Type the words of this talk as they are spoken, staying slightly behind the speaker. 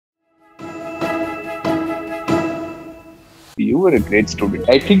you were a great student.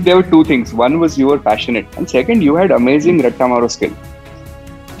 I think there were two things. One was you were passionate, and second, you had amazing Rattamaro skill.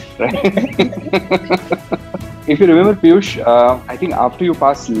 Right? If you remember, Piyush, I think after you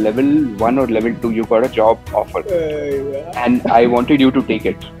passed level 1 or level 2, you got a job offer. Yeah. And I wanted you to take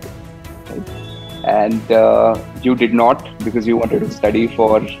it. Right? And you did not, because you wanted to study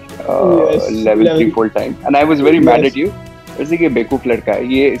for level 3 full time. And I was very mad at you. वैसे कि बेवकूफ लड़का है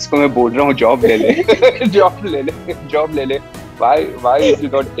ये, इसको मैं बोल रहा हूँ जॉब ले ले जॉब ले ले. Why is he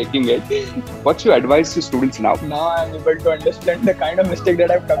not taking it? What's your advice to students now? Now I'm able to understand the kind of mistake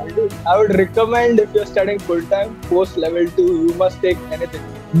that I've committed. I would recommend, if you're studying full time, post level 2, you must take anything.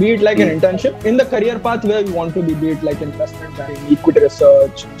 Be it like an internship in the career path where you want to be it like investment banking, equity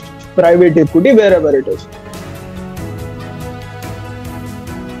research, private equity, wherever it is.